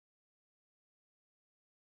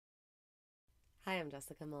Hi, I'm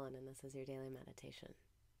Jessica Mullen, and this is your daily meditation.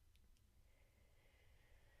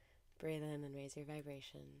 Breathe in and raise your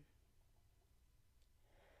vibration.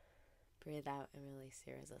 Breathe out and release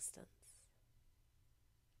your resistance.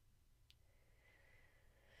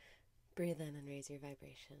 Breathe in and raise your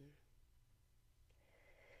vibration.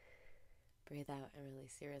 Breathe out and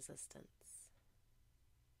release your resistance.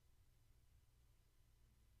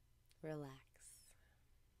 Relax.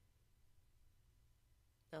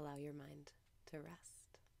 Allow your mind to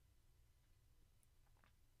rest.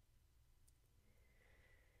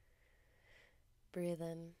 Breathe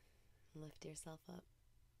in, lift yourself up.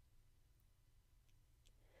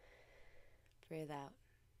 Breathe out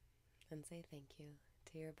and say thank you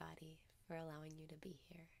to your body for allowing you to be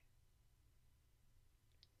here.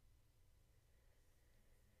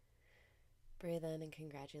 Breathe in and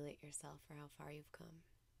congratulate yourself for how far you've come.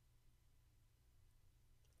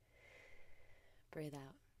 Breathe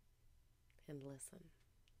out and listen.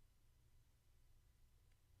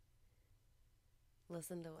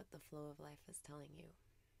 Listen to what the flow of life is telling you.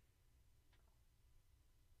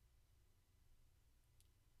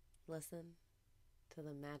 Listen to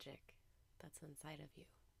the magic that's inside of you.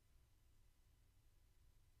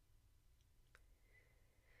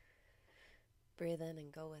 Breathe in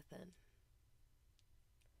and go within.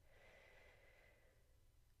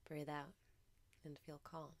 Breathe out and feel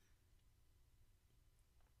calm.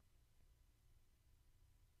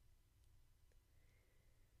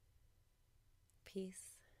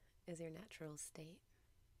 Peace is your natural state,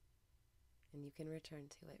 and you can return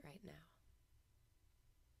to it right now.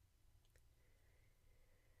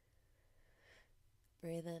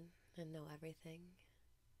 Breathe in and know everything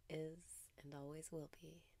is and always will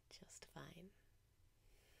be just fine.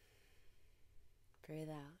 Breathe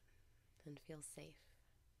out and feel safe.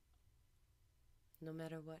 No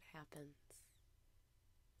matter what happens,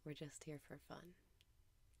 we're just here for fun.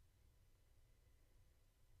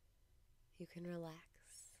 You can relax.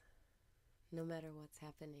 No matter what's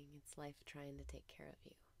happening, it's life trying to take care of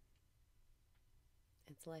you.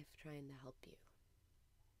 It's life trying to help you.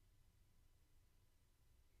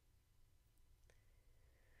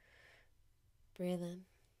 Breathe in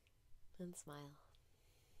and smile.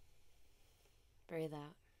 Breathe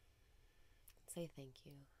out and say thank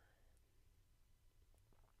you.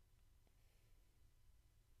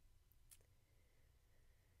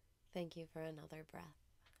 Thank you for another breath.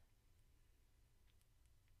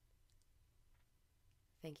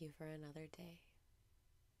 Thank you for another day.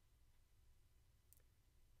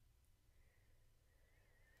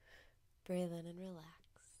 Breathe in and relax.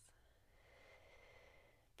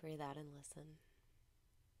 Breathe out and listen.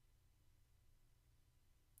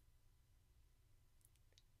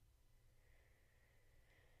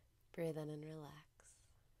 Breathe in and relax.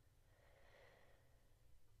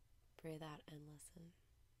 Breathe out and listen.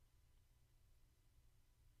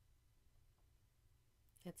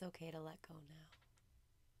 It's okay to let go now.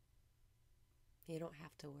 You don't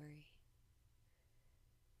have to worry.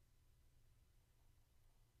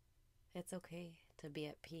 It's okay to be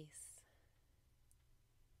at peace.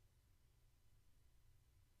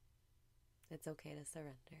 It's okay to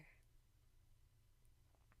surrender.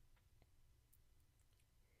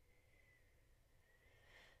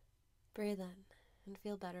 Breathe in and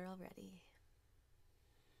feel better already.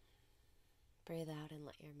 Breathe out and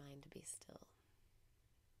let your mind be still.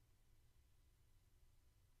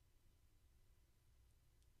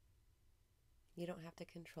 You don't have to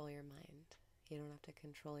control your mind. You don't have to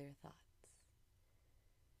control your thoughts.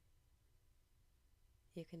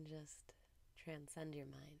 You can just transcend your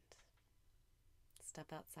mind. Step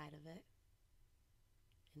outside of it,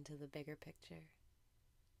 into the bigger picture,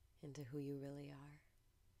 into who you really are.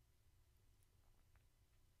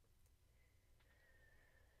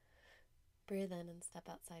 Breathe in and step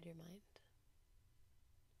outside your mind.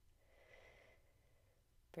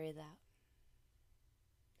 Breathe out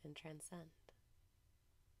and transcend.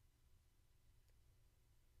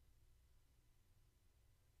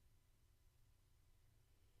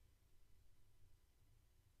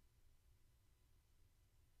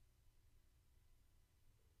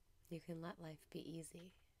 You can let life be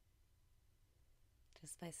easy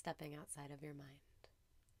just by stepping outside of your mind.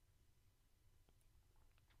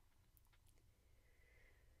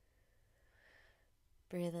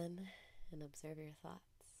 Breathe in and observe your thoughts.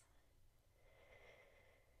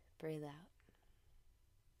 Breathe out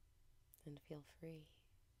and feel free.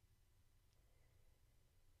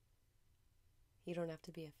 You don't have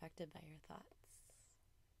to be affected by your thoughts.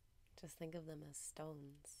 Just think of them as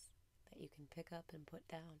stones that you can pick up and put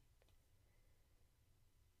down.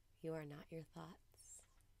 You are not your thoughts.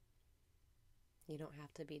 You don't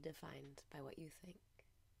have to be defined by what you think.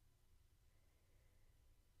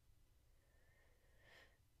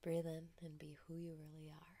 Breathe in and be who you really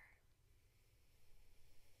are.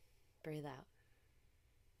 Breathe out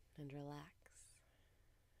and relax,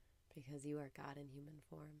 because you are God in human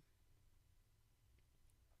form.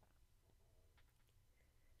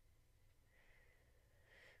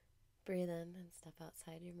 Breathe in and step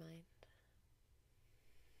outside your mind.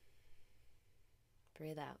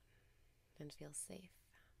 Breathe out and feel safe.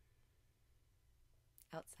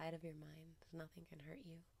 Outside of your mind, nothing can hurt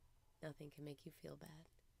you. Nothing can make you feel bad.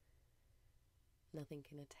 Nothing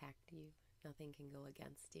can attack you. Nothing can go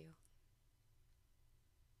against you.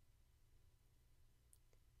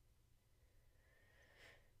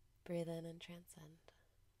 Breathe in and transcend.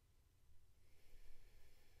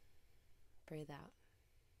 Breathe out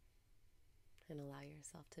and allow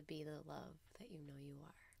yourself to be the love that you know you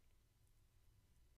are.